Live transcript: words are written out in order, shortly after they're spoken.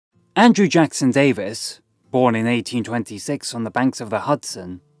Andrew Jackson Davis, born in 1826 on the banks of the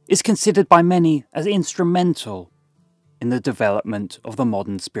Hudson, is considered by many as instrumental in the development of the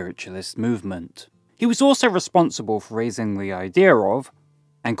modern spiritualist movement. He was also responsible for raising the idea of,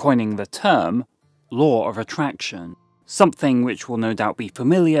 and coining the term, law of attraction, something which will no doubt be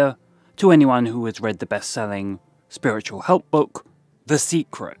familiar to anyone who has read the best-selling spiritual help book, The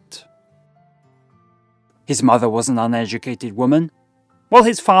Secret. His mother was an uneducated woman, while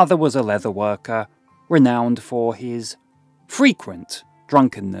his father was a leather worker, renowned for his frequent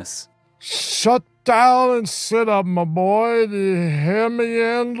drunkenness. Shut down and sit up, my boy. Do you hear me,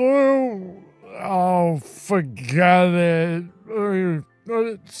 Andrew? Oh, forget it.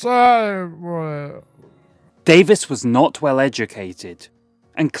 Sorry. Davis was not well educated,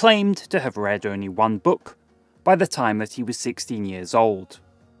 and claimed to have read only one book by the time that he was 16 years old.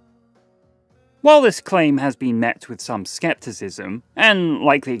 While this claim has been met with some skepticism, and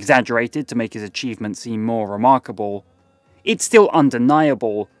likely exaggerated to make his achievement seem more remarkable, it's still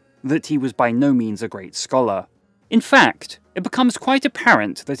undeniable that he was by no means a great scholar. In fact, it becomes quite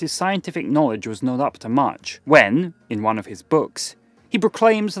apparent that his scientific knowledge was not up to much when, in one of his books, he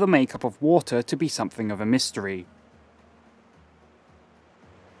proclaims the makeup of water to be something of a mystery.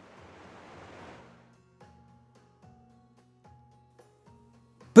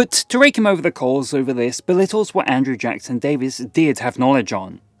 But to rake him over the coals over this belittles what Andrew Jackson Davis did have knowledge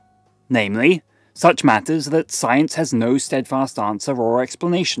on. Namely, such matters that science has no steadfast answer or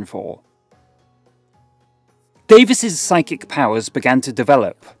explanation for. Davis's psychic powers began to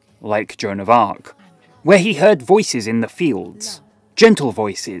develop, like Joan of Arc, where he heard voices in the fields, gentle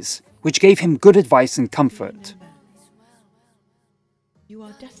voices, which gave him good advice and comfort. You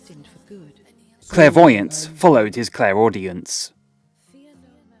are destined for good. Clairvoyance followed his clairaudience.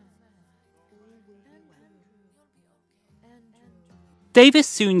 Davis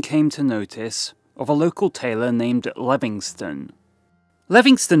soon came to notice of a local tailor named Livingston.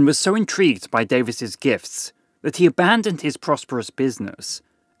 Livingston was so intrigued by Davis's gifts that he abandoned his prosperous business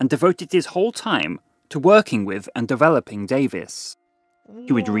and devoted his whole time to working with and developing Davis.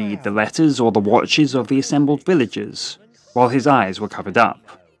 He would read the letters or the watches of the assembled villagers, while his eyes were covered up.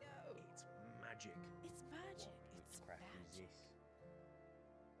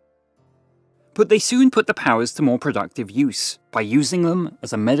 But they soon put the powers to more productive use by using them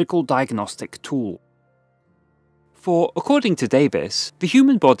as a medical diagnostic tool. For, according to Davis, the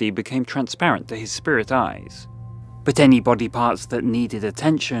human body became transparent to his spirit eyes, but any body parts that needed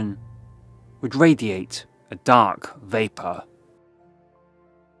attention would radiate a dark vapour.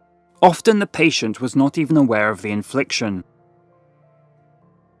 Often the patient was not even aware of the infliction.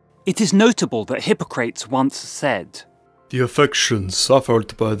 It is notable that Hippocrates once said, "The affection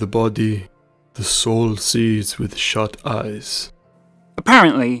suffered by the body, the soul sees with shut eyes."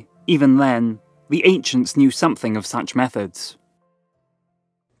 Apparently, even then, the ancients knew something of such methods.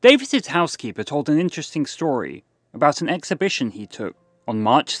 Davis's housekeeper told an interesting story about an exhibition he took on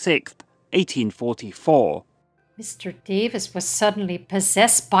March 6th, 1844. Mr. Davis was suddenly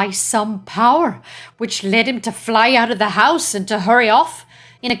possessed by some power, which led him to fly out of the house and to hurry off,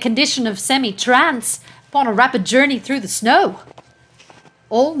 in a condition of semi-trance, upon a rapid journey through the snow.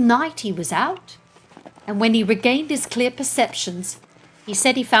 All night he was out, and when he regained his clear perceptions, he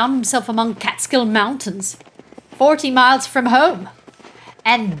said he found himself among Catskill Mountains, 40 miles from home.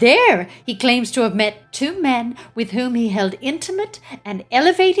 And there he claims to have met two men with whom he held intimate and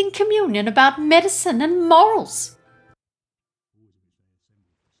elevating communion about medicine and morals.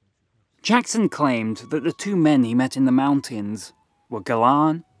 Jackson claimed that the two men he met in the mountains were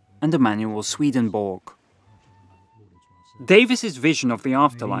Galan and Emanuel Swedenborg. Davis's vision of the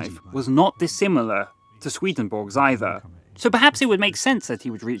afterlife was not dissimilar to Swedenborg's either, so perhaps it would make sense that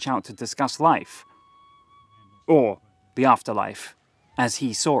he would reach out to discuss life. Or the afterlife, as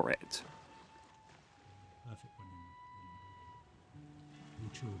he saw it.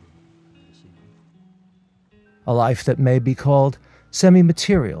 A life that may be called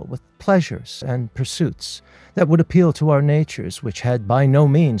semi-material, with pleasures and pursuits that would appeal to our natures, which had by no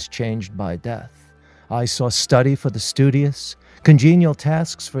means changed by death. I saw study for the studious, congenial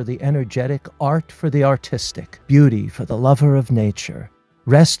tasks for the energetic, art for the artistic, beauty for the lover of nature,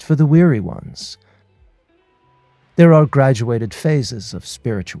 rest for the weary ones. There are graduated phases of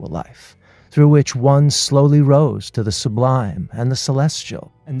spiritual life, through which one slowly rose to the sublime and the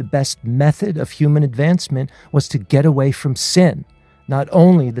celestial, and the best method of human advancement was to get away from sin, not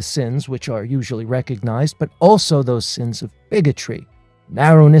only the sins which are usually recognized, but also those sins of bigotry,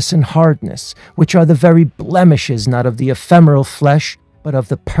 narrowness and hardness, which are the very blemishes not of the ephemeral flesh, but of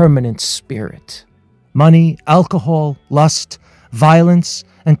the permanent spirit. Money, alcohol, lust, Violence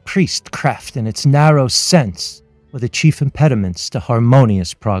and priestcraft in its narrow sense were the chief impediments to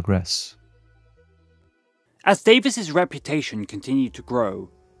harmonious progress. As Davis's reputation continued to grow,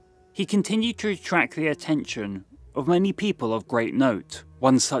 he continued to attract the attention of many people of great note.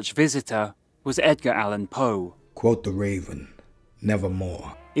 One such visitor was Edgar Allan Poe. Quote the Raven,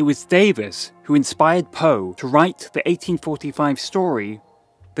 nevermore. It was Davis who inspired Poe to write the 1845 story,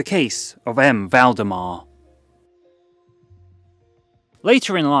 The Case of M. Valdemar.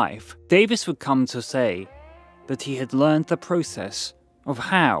 Later in life, Davis would come to say that he had learned the process of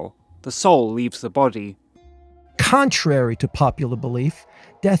how the soul leaves the body. Contrary to popular belief,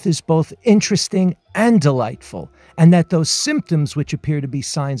 death is both interesting and delightful, and that those symptoms which appear to be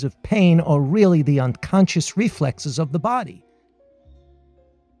signs of pain are really the unconscious reflexes of the body.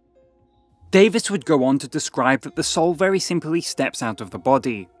 Davis would go on to describe that the soul very simply steps out of the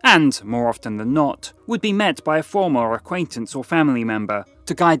body, and, more often than not, would be met by a former acquaintance or family member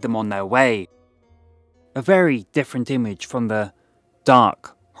to guide them on their way. A very different image from the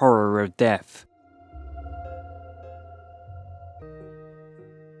dark horror of death.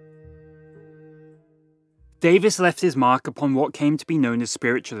 Davis left his mark upon what came to be known as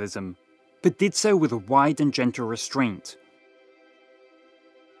spiritualism, but did so with a wide and gentle restraint.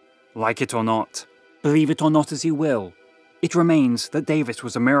 Like it or not, believe it or not as you will, it remains that Davis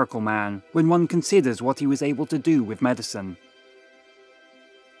was a miracle man when one considers what he was able to do with medicine.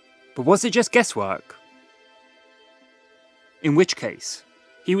 But was it just guesswork? In which case,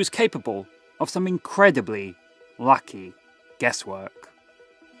 he was capable of some incredibly lucky guesswork.